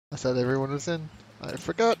I said everyone was in. I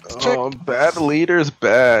forgot to check. Oh, bad leader's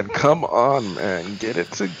bad. Come on, man. Get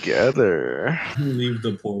it together. Leave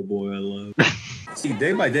the poor boy alone. See,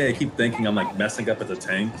 day by day, I keep thinking I'm like messing up as a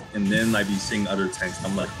tank, and then I be seeing other tanks, and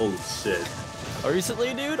I'm like, holy shit.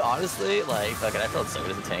 Recently, dude, honestly, like, fucking, I felt so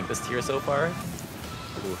good as a tank this tier so far.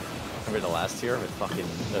 Ooh, compared to last tier, with fucking,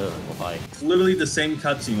 like... It's literally the same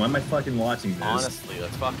cutscene. Why am I fucking watching this? Honestly,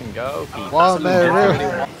 let's fucking go, Pete. Wow,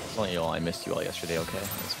 man, Telling you all, I missed you all yesterday, okay?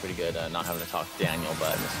 It's pretty good not having to talk to Daniel, but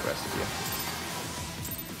I missed the rest of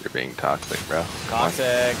you. You're being toxic, bro.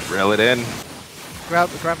 Toxic! Reel it in. Grab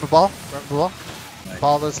the ball. Grab the ball. Nice.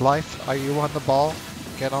 Ball is life. Are you on the ball?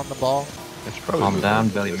 Get on the ball. Calm down,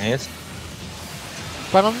 Billy Mays.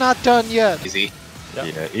 But I'm not done yet. Easy. Yep.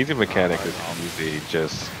 Yeah, easy mechanic is easy.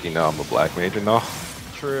 Just, you know, I'm a black mage and all.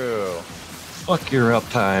 True. Fuck your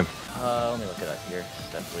uptime. Let me look it up here.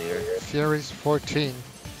 Step leader. Fury's 14.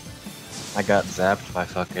 I got zapped by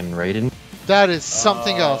fucking Raiden. That is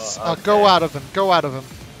something else. Okay. Go out of him. Go out of him.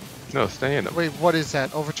 No, stay in him. Wait, what is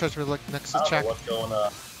that? Overcharge me, look next to check. What's going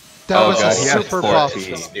on? That was a super buff.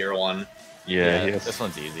 The spear one. Yeah, this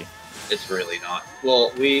one's easy. It's really not.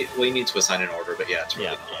 Well, we need to assign an order, but yeah, it's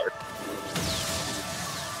really not hard.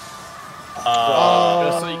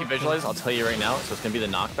 Just so you can visualize, I'll tell you right now. So it's going to be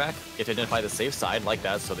the knockback. You have to identify the safe side like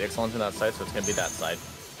that. So the excellence on that side, so it's going to be that side.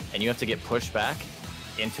 And you have to get pushed back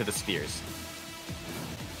into the spears.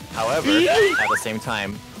 However, at the same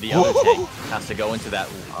time, the other tank has to go into that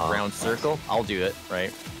round circle. I'll do it,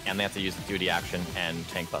 right? And they have to use the duty action and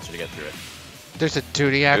tank buster to get through it. There's a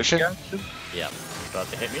duty action? Yeah. About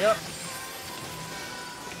to hit me up.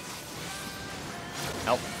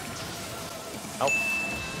 Help. Help.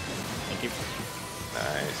 Thank you.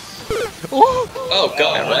 Nice. Oh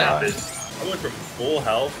god, what happened? I went from full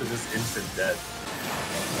health to just instant death.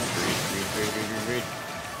 Read.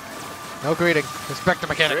 No greeting. Respect the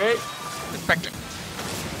mechanic. Respect it.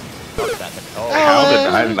 How did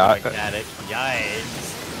I not? Mechanic. Yikes.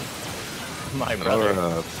 My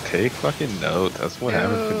brother. Take fucking note. That's what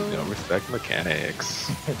happens when you don't respect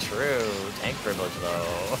mechanics. True. Tank privilege,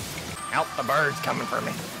 though. Help, the bird's coming for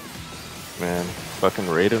me. Man, fucking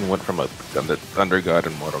Raiden went from a Thunder God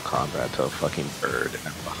in Mortal Kombat to a fucking bird in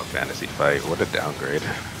a fantasy fight. What a downgrade.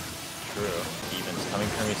 True. Steven's coming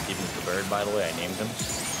for me. Steven's the bird, by the way. I named him.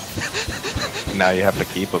 Now you have to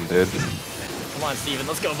keep him, dude. Come on, Steven.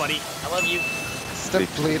 Let's go, buddy. I love you. Step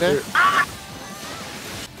bleeder.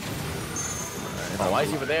 Oh, why is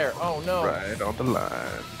he over there? Oh, no. Right on the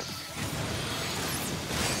line.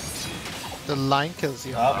 The line kills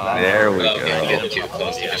you. There we go. Yeah, getting too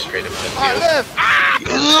close, you just straight up I live!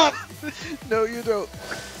 No, you don't.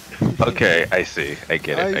 Okay, I see. I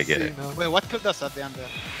get it. I get it. No. Wait, what killed us at the end there?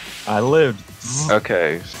 I lived.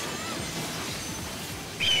 Okay.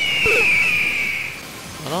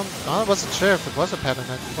 I wasn't sure if it was a pet in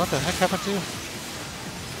it. What the heck happened to you?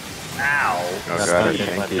 Ow. Oh god,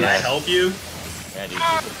 thank you. Can I help you? Yeah, dude, he's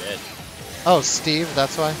a bitch. Oh, Steve,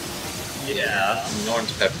 that's why. Yeah,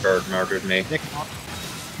 Norm's pet bird murdered me. It's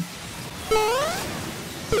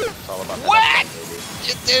all about what?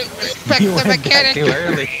 You did respect the mechanic. Too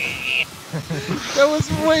early. That was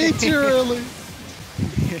way too early.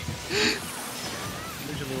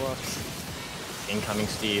 Usually works. Incoming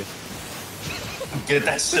Steve. Get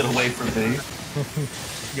that shit away from me.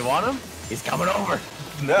 You want him? He's coming over.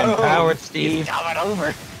 No. Empowered Steve. He's coming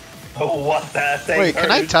over. Oh, what that thing? Wait,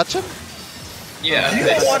 can I touch him? Yeah. Do you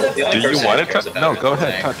want to touch? No, go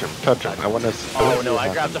ahead, touch him. Touch him. I want to. Oh no,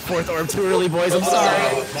 I grabbed the fourth orb too early, boys. I'm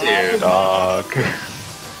sorry. Dude. Dog.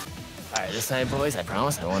 Alright, this time, boys, I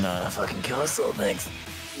promise I won't fucking kill us little things.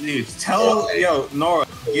 Dude, tell yo Nora,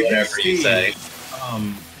 give me Steve.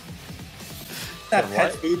 That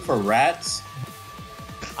pet food for rats.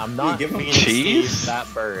 I'm not give him feeding cheese? Steve that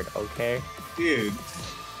bird, okay? Dude.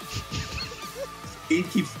 He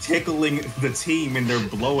keeps tickling the team and they're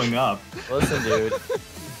blowing up. Listen, dude.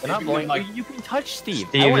 They're not blowing. You can touch Steve.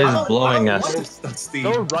 Steve is blowing us. Steve.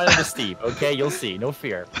 Go run into Steve, okay? You'll see. No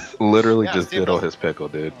fear. Literally just diddle his pickle,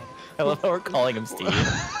 dude. I love how we're calling him Steve. Oh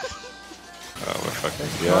my fucking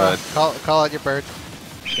god. Call out your bird.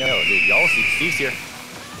 Yo, dude, y'all see Steve's here.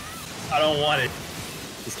 I don't want it.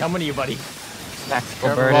 He's coming to you, buddy.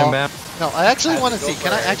 Tactical bird inbound. No, I actually want to see.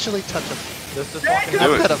 Can I actually touch him? Just fucking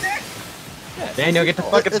Do it. Pet him. Daniel, get the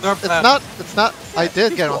fucking storm cloud. It's not. I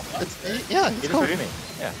did get him. Yeah, He he's just cool. heard me.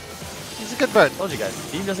 Yeah. He's a good bird. I told you guys,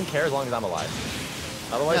 Steve doesn't care as long as I'm alive.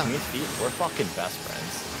 Otherwise, Yeah. me and Steve, we're fucking best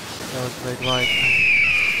friends. That was big light.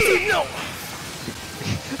 No!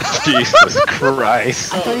 Jesus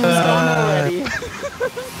Christ. I thought he was gone already.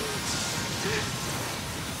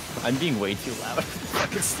 I'm being way too loud.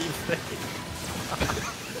 Fucking Steve thing.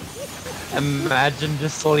 Imagine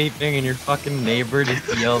just sleeping and your fucking neighbor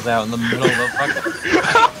just yells out in the middle of the fucking.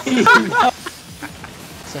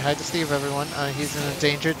 Say hi to Steve, everyone. He's an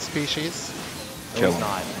endangered species. No, he's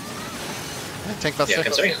not. Tank buster. Yeah,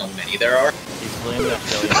 considering how many there are. He's fleeing the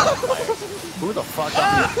affiliate fire. Who the fuck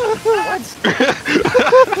What?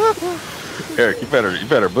 Eric, you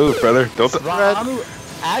better move, brother. Don't. Ramuh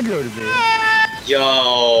aggroed me.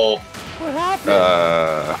 Yo. What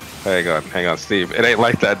happened? Hang on, Steve. It ain't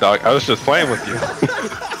like that, dog. I was just playing with you.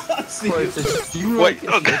 You Wait,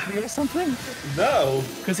 like me or something? No.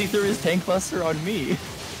 Because he threw his tank buster on me.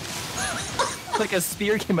 Like a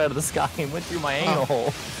spear came out of the sky and went through my anal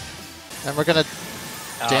hole. And we're gonna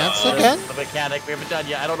dance again? The mechanic, we haven't done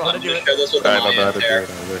yet. I don't know how to do it. Share this with I don't know how Amaya to do there. it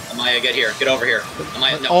either. Amaya, get here. Get over here.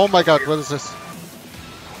 Amaya, no. Oh my god, what is this?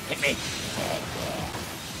 Hit me.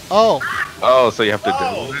 Oh, Oh, so you have to do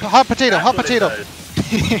it. hot potato, hot potato. Come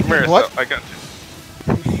here, What? so I got you.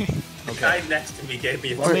 The guy next to me gave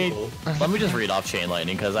me a Let me, signal. let me just read off chain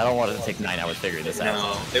lightning because I don't want it to take 9 hours figuring this out.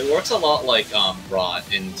 No, it works a lot like Rot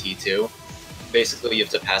in T2. Basically, you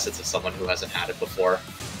have to pass it to someone who hasn't had it before.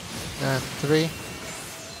 And 3.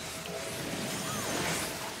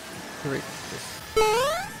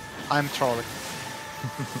 I'm trolling.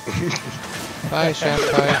 Bye, Chef.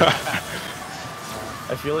 Bye.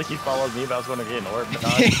 I feel like he followed me, but I was going to get an orb. But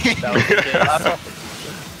that was the case.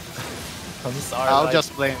 I'm sorry. I'll like,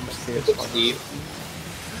 just blame Steve.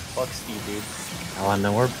 Fuck Steve, dude. I want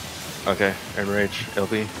no orb. Okay, enrage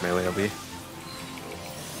LB, melee LB.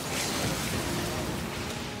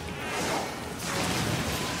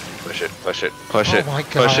 Push it, push it, push Oh it, my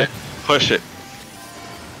push God. it, push it.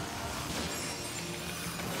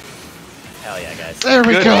 Hell yeah, guys. There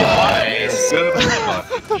we Good. go. Nice. Good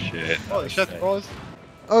fucking shit. Holy shit, boys.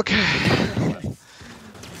 Okay.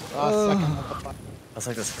 That's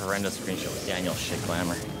like this horrendous screenshot with Daniel shit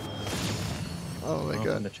glamour. Oh my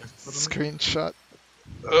god. Screenshot.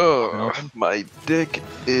 Oh, my dick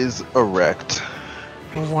is erect.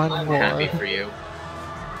 One I'm more. happy for you.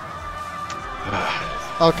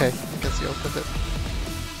 Okay, I guess you opened it.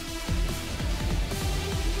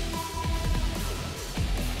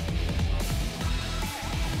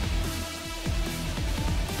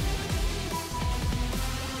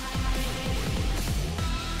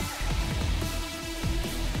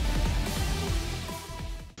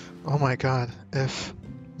 Oh my god, if...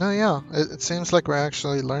 No, yeah, it seems like we're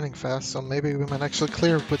actually learning fast, so maybe we might actually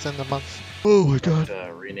clear within the month. Oh my god.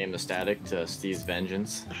 Rename the static to Steve's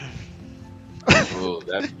Vengeance. Ooh,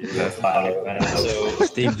 that's So,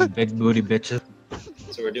 Steve's big booty bitches.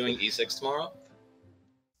 so we're doing E6 tomorrow?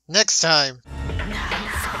 Next time!